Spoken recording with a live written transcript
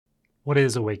What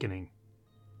is awakening?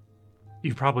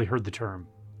 You've probably heard the term.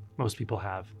 Most people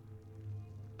have.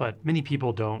 But many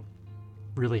people don't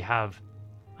really have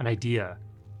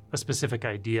a specific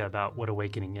idea about what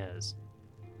awakening is.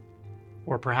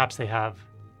 Or perhaps they have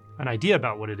an idea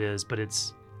about what it is, but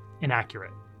it's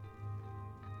inaccurate.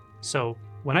 So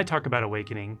when I talk about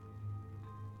awakening,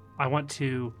 I want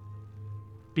to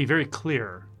be very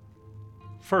clear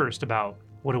first about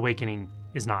what awakening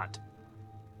is not.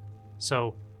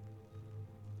 So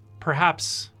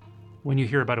perhaps when you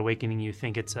hear about awakening, you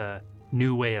think it's a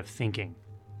new way of thinking,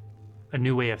 a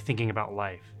new way of thinking about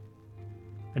life,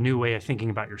 a new way of thinking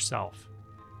about yourself,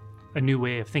 a new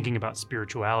way of thinking about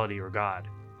spirituality or God.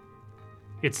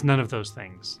 It's none of those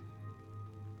things.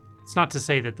 It's not to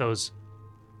say that those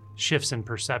shifts in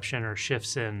perception or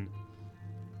shifts in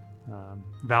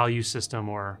value system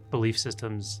or belief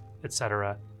systems,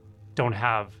 etc., don't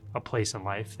have a place in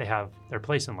life. They have their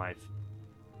place in life.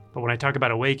 But when I talk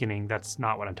about awakening, that's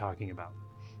not what I'm talking about.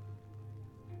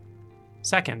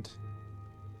 Second,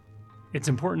 it's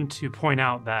important to point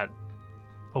out that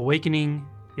awakening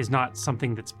is not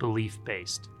something that's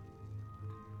belief-based.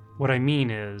 What I mean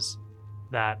is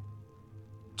that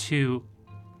to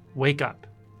wake up,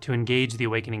 to engage the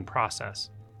awakening process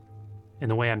in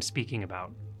the way I'm speaking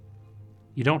about,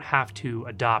 you don't have to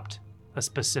adopt a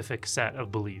specific set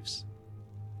of beliefs.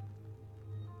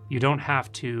 You don't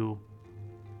have to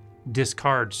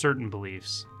discard certain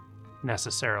beliefs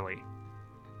necessarily,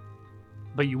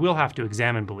 but you will have to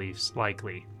examine beliefs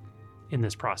likely in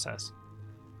this process.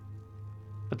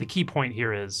 But the key point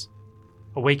here is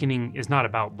awakening is not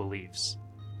about beliefs.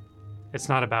 It's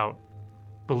not about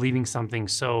believing something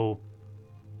so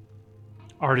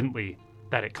ardently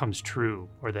that it comes true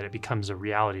or that it becomes a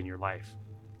reality in your life.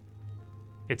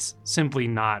 It's simply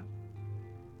not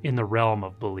in the realm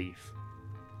of belief.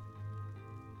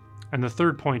 And the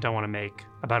third point I want to make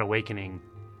about awakening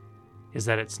is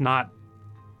that it's not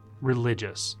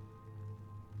religious.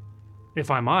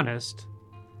 If I'm honest,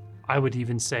 I would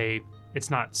even say it's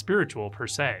not spiritual per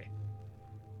se.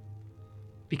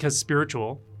 Because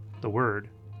spiritual, the word,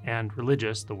 and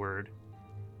religious, the word,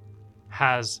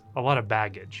 has a lot of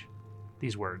baggage,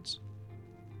 these words.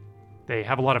 They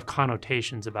have a lot of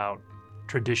connotations about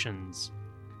traditions,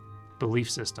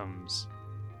 belief systems,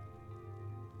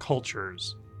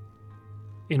 cultures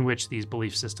in which these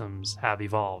belief systems have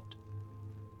evolved.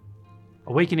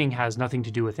 Awakening has nothing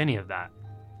to do with any of that.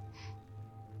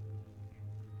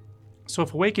 So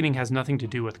if awakening has nothing to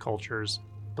do with cultures,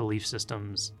 belief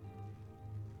systems,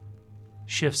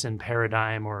 shifts in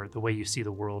paradigm or the way you see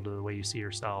the world or the way you see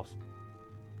yourself,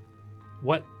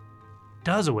 what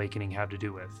does awakening have to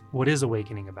do with? What is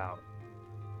awakening about?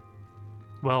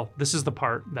 Well, this is the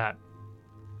part that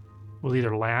will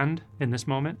either land in this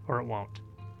moment or it won't.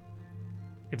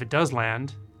 If it does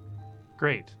land,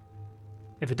 great.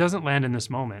 If it doesn't land in this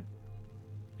moment,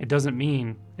 it doesn't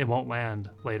mean it won't land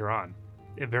later on.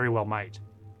 It very well might.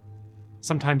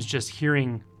 Sometimes just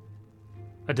hearing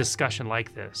a discussion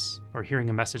like this or hearing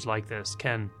a message like this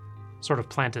can sort of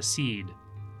plant a seed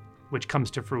which comes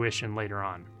to fruition later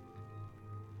on.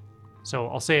 So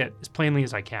I'll say it as plainly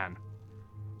as I can.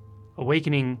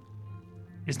 Awakening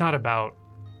is not about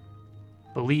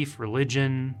belief,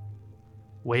 religion,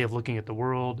 way of looking at the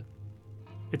world.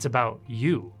 It's about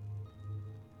you.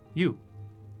 You.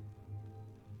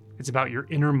 It's about your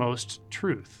innermost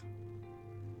truth.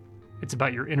 It's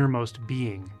about your innermost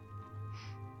being.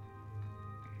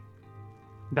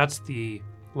 That's the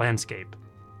landscape,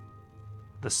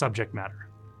 the subject matter.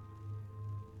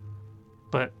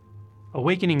 But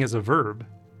awakening as a verb,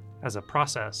 as a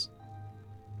process,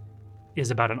 is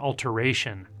about an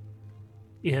alteration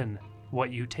in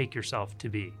what you take yourself to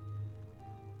be.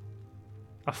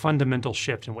 A fundamental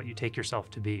shift in what you take yourself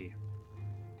to be.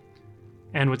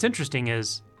 And what's interesting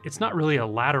is it's not really a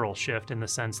lateral shift in the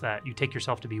sense that you take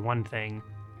yourself to be one thing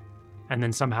and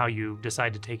then somehow you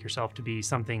decide to take yourself to be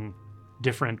something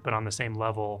different but on the same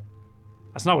level.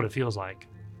 That's not what it feels like.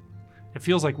 It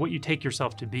feels like what you take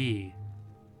yourself to be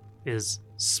is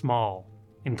small,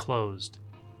 enclosed,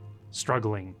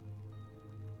 struggling,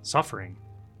 suffering,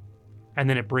 and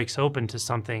then it breaks open to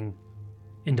something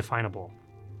indefinable,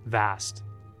 vast,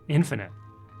 infinite,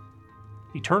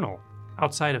 eternal,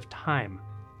 outside of time.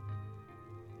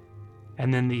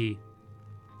 And then the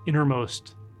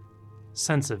innermost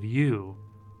sense of you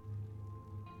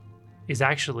is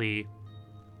actually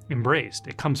embraced.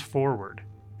 It comes forward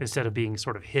instead of being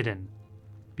sort of hidden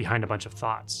behind a bunch of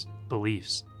thoughts,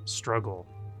 beliefs, struggle,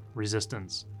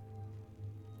 resistance,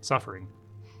 suffering.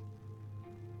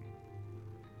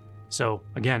 So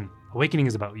again, awakening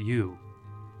is about you.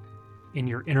 in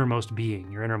your innermost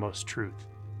being, your innermost truth,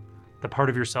 the part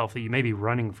of yourself that you may be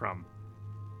running from,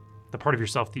 the part of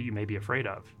yourself that you may be afraid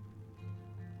of,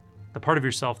 the part of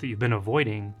yourself that you've been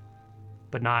avoiding,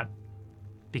 but not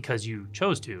because you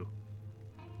chose to,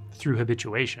 through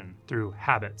habituation, through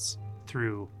habits,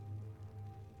 through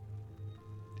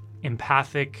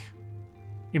empathic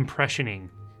impressioning,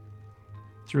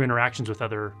 through interactions with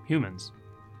other humans,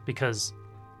 because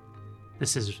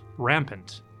this is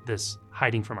rampant, this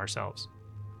hiding from ourselves.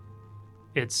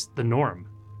 It's the norm,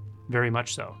 very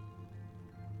much so.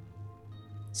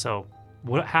 So,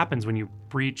 what happens when you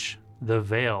breach the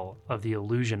veil of the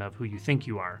illusion of who you think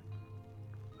you are,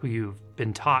 who you've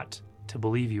been taught to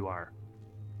believe you are,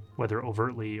 whether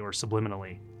overtly or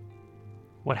subliminally?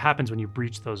 What happens when you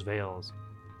breach those veils?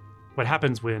 What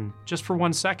happens when, just for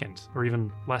 1 second, or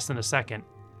even less than a second,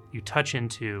 you touch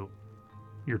into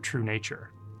your true nature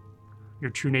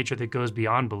that goes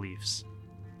beyond beliefs,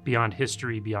 beyond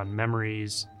history, beyond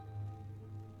memories,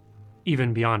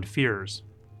 even beyond fears?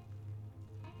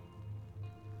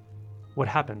 What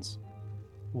happens?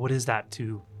 What is that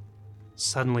to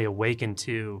suddenly awaken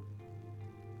to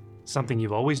something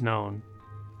you've always known,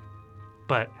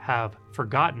 but have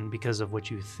forgotten because of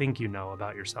what you think you know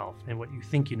about yourself and what you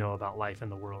think you know about life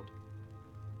and the world?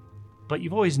 But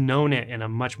you've always known it in a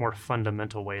much more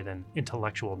fundamental way than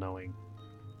intellectual knowing,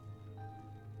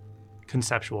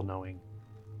 conceptual knowing.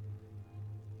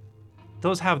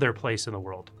 Those have their place in the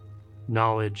world.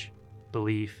 Knowledge,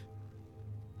 belief.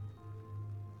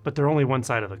 But they're only one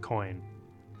side of the coin.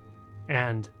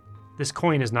 And this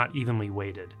coin is not evenly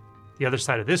weighted. The other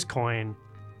side of this coin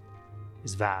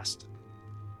is vast,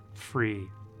 free,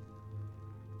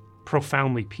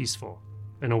 profoundly peaceful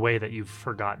in a way that you've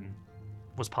forgotten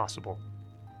was possible.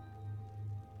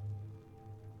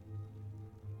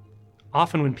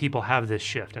 Often when people have this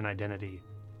shift in identity,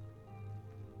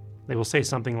 they will say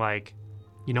something like,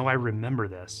 I remember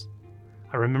this.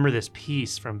 I remember this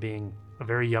piece from being a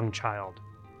very young child,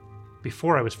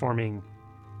 before I was forming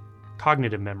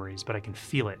cognitive memories, but I can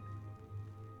feel it.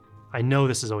 I know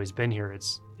this has always been here.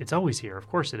 It's always here. Of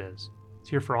course it is. It's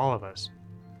here for all of us.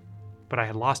 But I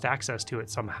had lost access to it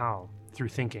somehow, through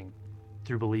thinking,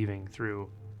 through believing,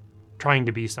 through trying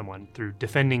to be someone, through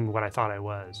defending what I thought I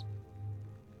was.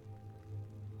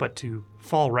 But to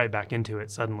fall right back into it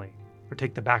suddenly, or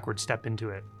take the backward step into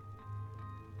it,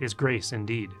 is grace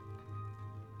indeed.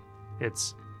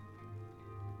 It's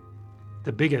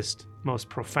the biggest, most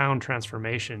profound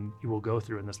transformation you will go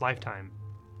through in this lifetime.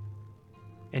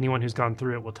 Anyone who's gone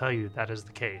through it will tell you that is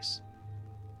the case.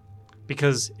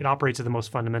 Because it operates at the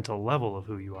most fundamental level of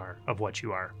who you are, of what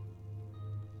you are.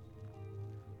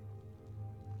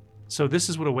 So this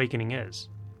is what awakening is,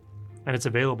 and it's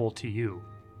available to you.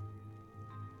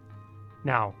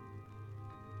 Now,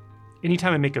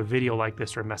 anytime I make a video like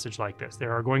this or a message like this,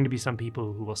 there are going to be some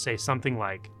people who will say something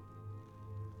like,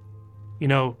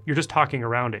 you're just talking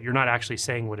around it. You're not actually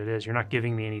saying what it is. You're not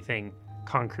giving me anything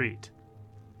concrete.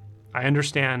 I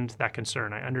understand that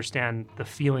concern. I understand the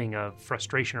feeling of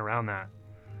frustration around that.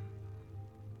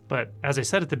 But as I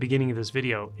said at the beginning of this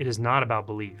video, it is not about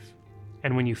belief.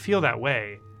 And when you feel that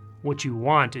way, what you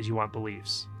want is you want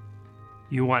beliefs.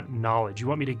 You want knowledge. You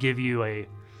want me to give you a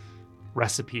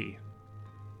recipe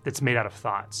that's made out of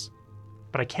thoughts.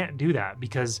 But I can't do that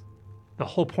because the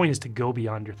whole point is to go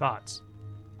beyond your thoughts.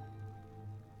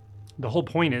 The whole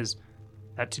point is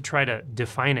that to try to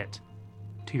define it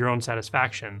to your own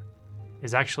satisfaction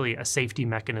is actually a safety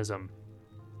mechanism.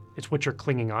 It's what you're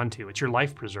clinging onto. It's your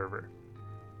life preserver.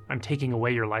 I'm taking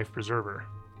away your life preserver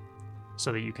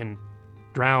so that you can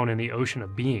drown in the ocean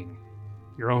of being,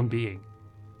 your own being.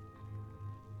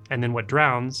 And then what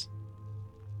drowns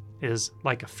is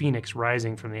like a phoenix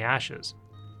rising from the ashes.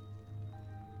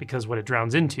 Because what it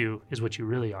drowns into is what you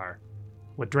really are.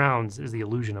 What drowns is the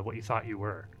illusion of what you thought you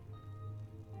were.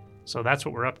 So that's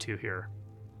what we're up to here.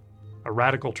 A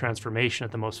radical transformation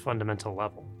at the most fundamental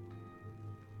level.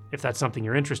 If that's something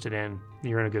you're interested in,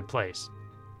 then you're in a good place.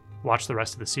 Watch the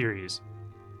rest of the series,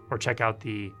 or check out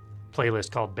the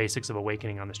playlist called Basics of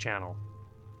Awakening on this channel.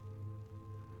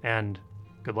 And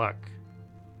good luck.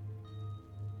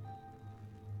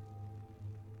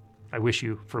 I wish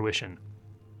you fruition.